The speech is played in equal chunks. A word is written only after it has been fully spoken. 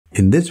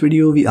In this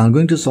video, we are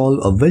going to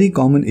solve a very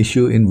common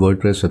issue in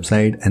WordPress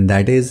website, and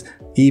that is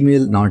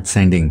email not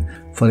sending.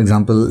 For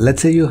example,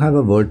 let's say you have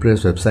a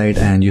WordPress website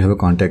and you have a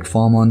contact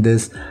form on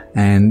this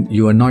and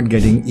you are not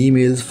getting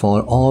emails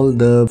for all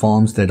the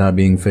forms that are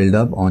being filled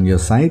up on your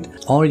site,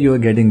 or you are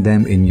getting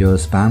them in your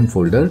spam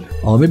folder,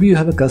 or maybe you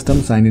have a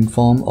custom sign-in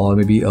form or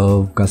maybe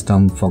a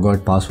custom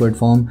forgot password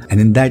form, and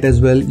in that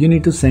as well you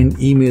need to send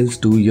emails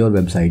to your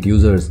website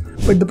users.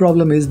 But the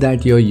problem is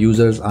that your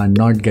users are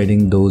not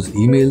getting those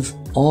emails,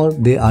 or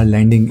they are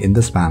landing in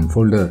the spam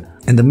folder.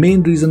 And the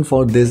main reason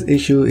for this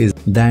issue is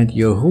that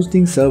your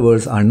hosting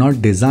servers are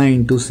not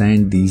designed to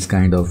send these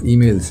kind of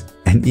emails.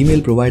 And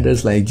email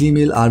providers like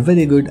Gmail are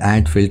very good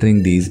at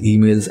filtering these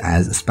emails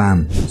as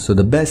spam. So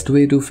the best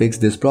way to fix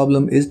this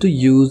problem is to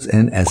use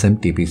an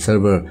SMTP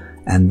server.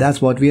 And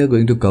that's what we are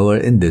going to cover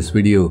in this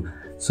video.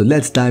 So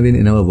let's dive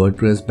in our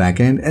WordPress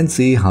backend and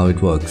see how it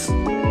works.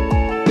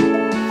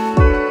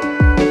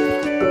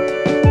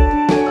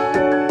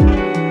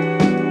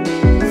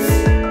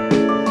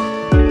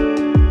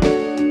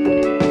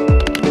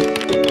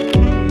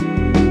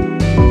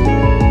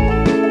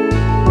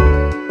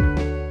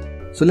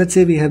 So let's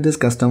say we have this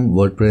custom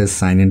WordPress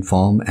sign-in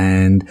form,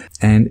 and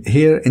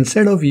here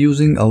instead of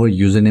using our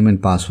username and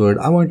password,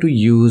 I want to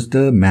use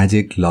the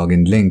magic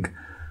login link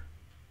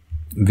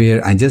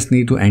where I just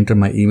need to enter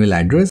my email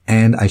address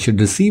and I should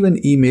receive an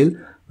email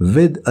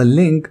with a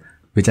link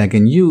which I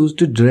can use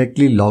to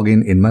directly log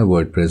in my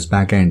WordPress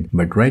backend.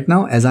 But right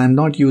now, as I'm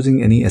not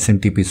using any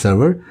SMTP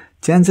server,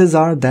 chances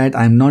are that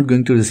I'm not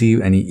going to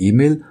receive any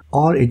email,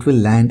 or it will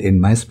land in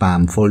my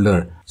spam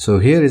folder. So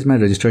here is my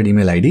registered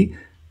email ID.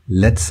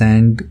 Let's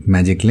send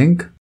magic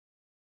link.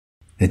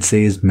 It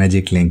says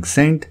magic link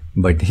sent,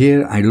 but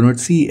here I do not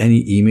see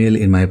any email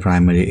in my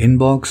primary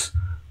inbox,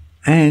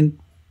 and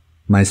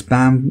my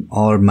spam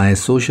or my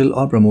social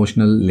or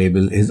promotional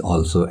label is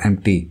also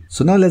empty.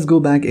 So now let's go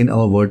back in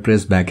our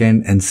WordPress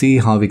backend and see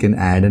how we can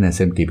add an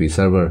SMTP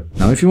server.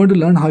 Now if you want to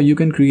learn how you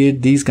can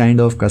create these kind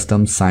of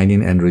custom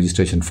sign-in and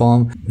registration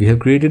form, we have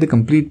created a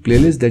complete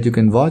playlist that you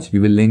can watch. We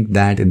will link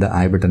that in the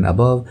I button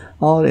above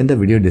or in the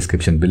video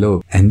description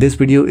below. And this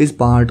video is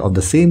part of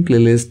the same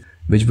playlist,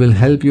 which will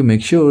help you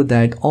make sure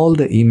that all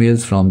the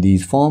emails from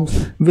these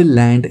forms will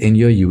land in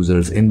your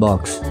user's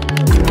inbox.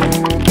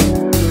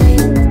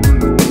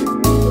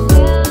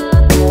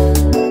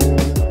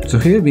 So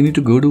here we need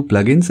to go to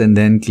plugins and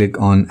then click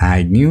on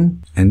add new,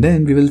 and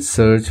then we will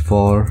search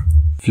for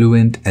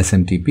Fluent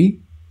SMTP,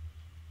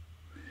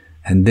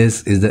 and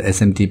this is the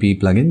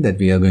SMTP plugin that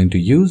we are going to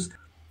use.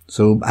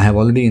 So I have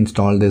already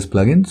installed this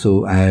plugin,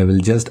 so I will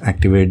just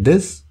activate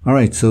this.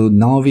 Alright, so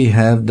now we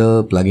have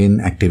the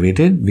plugin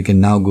activated. We can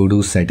now go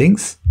to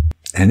settings.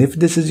 And if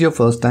this is your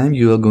first time,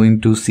 you are going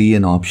to see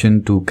an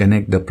option to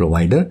connect the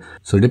provider.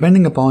 So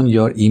depending upon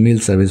your email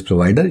service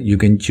provider, you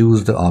can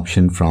choose the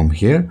option from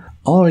here,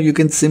 or you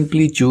can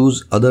simply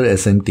choose other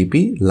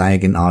SMTP.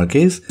 Like in our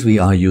case, we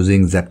are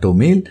using Zepto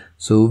Mail.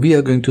 So we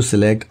are going to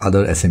select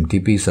other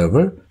SMTP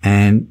server.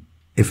 And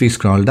if we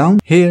scroll down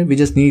here, we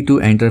just need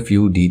to enter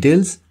few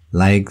details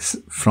like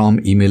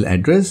from email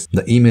address,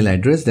 the email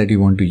address that you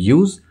want to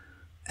use.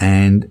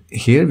 And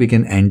here we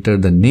can enter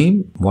the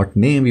name, what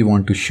name we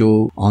want to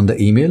show on the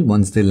email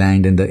once they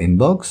land in the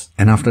inbox.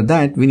 And after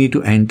that, we need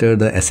to enter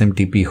the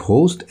SMTP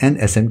host and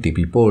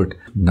SMTP port.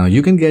 Now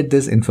you can get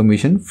this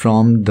information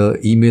from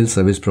the email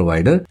service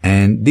provider.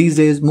 And these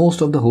days,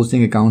 most of the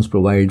hosting accounts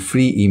provide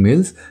free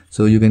emails.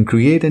 So you can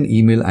create an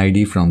email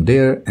ID from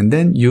there and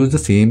then use the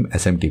same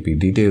SMTP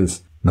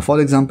details. Now,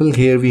 for example,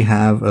 here we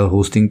have a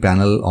hosting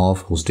panel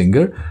of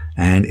Hostinger,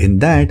 and in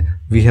that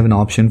we have an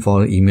option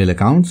for email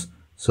accounts.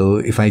 So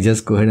if I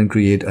just go ahead and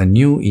create a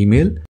new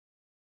email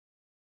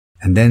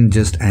and then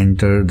just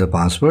enter the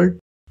password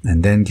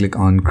and then click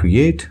on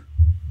create.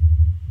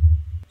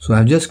 So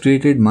I've just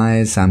created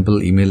my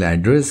sample email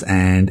address,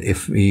 and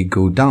if we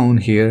go down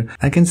here,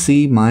 I can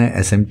see my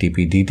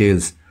SMTP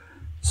details.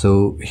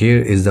 So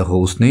here is the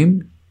host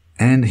name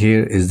and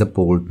here is the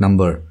port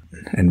number.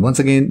 And once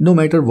again, no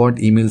matter what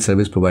email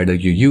service provider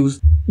you use,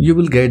 you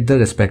will get the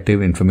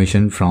respective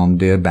information from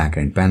their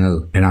backend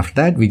panel. And after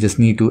that, we just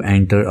need to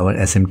enter our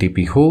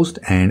SMTP host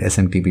and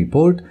SMTP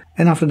port.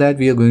 And after that,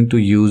 we are going to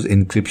use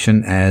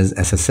encryption as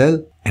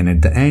SSL. And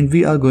at the end,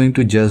 we are going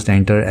to just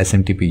enter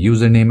SMTP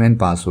username and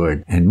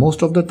password. And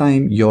most of the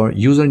time, your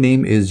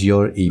username is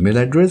your email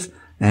address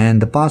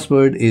and the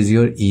password is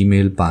your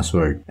email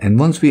password. And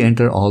once we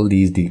enter all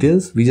these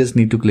details, we just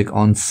need to click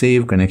on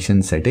Save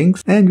Connection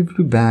Settings, and we will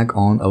be back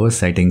on our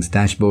settings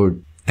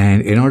dashboard.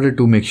 And in order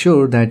to make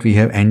sure that we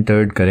have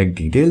entered correct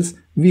details,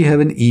 we have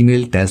an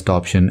email test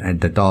option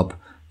at the top.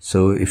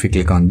 So if we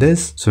click on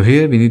this, so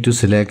here we need to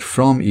select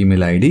from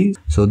email ID.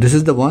 So this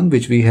is the one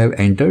which we have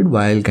entered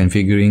while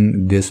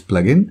configuring this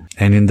plugin.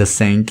 And in the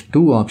send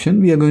to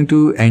option, we are going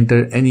to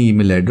enter any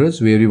email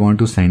address where we want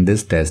to send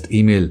this test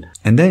email.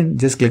 And then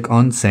just click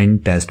on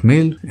send test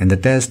mail, and the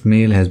test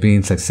mail has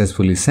been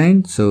successfully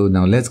sent. So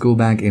now let's go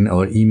back in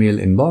our email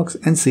inbox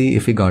and see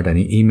if we got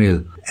any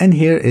email. And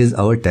here is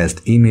our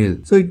test email.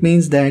 So it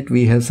means that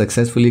we have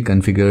successfully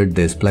configured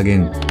this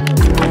plugin.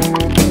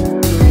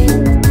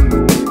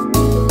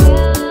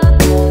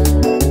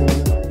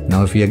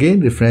 Now if we again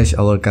refresh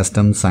our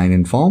custom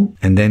sign-in form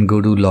and then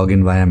go to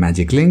login via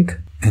magic link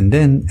and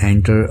then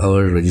enter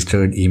our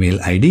registered email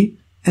ID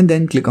and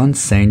then click on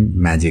send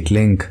magic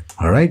link.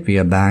 Alright, we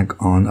are back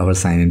on our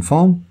sign-in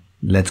form.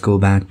 Let's go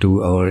back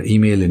to our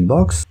email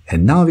inbox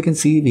and now we can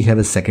see we have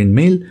a second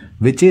mail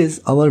which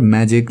is our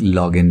magic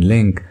login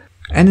link.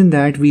 And in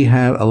that we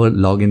have our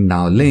login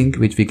now link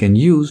which we can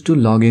use to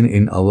log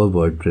in our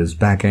WordPress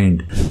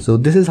backend. So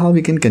this is how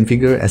we can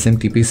configure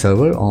SMTP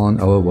server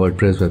on our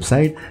WordPress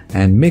website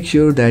and make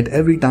sure that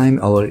every time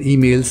our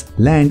emails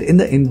land in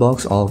the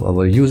inbox of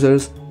our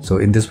users. So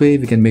in this way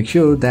we can make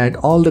sure that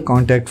all the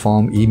contact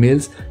form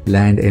emails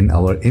land in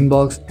our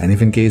inbox, and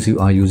if in case you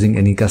are using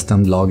any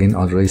custom login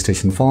or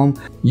registration form,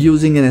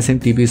 using an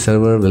SMTP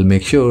server will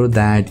make sure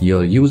that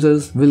your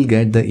users will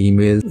get the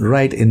email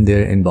right in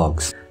their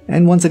inbox.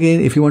 And once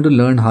again, if you want to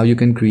learn how you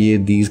can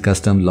create these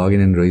custom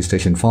login and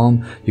registration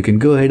form, you can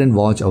go ahead and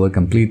watch our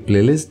complete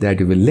playlist that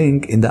we will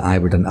link in the I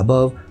button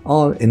above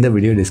or in the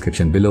video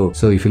description below.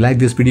 So if you like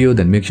this video,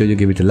 then make sure you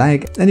give it a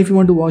like. And if you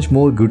want to watch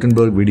more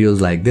Gutenberg videos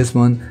like this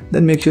one,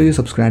 then make sure you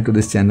subscribe to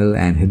this channel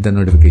and hit the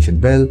notification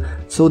bell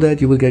so that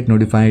you will get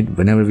notified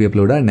whenever we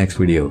upload our next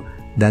video.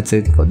 That's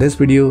it for this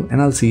video and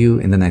I'll see you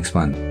in the next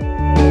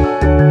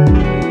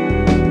one.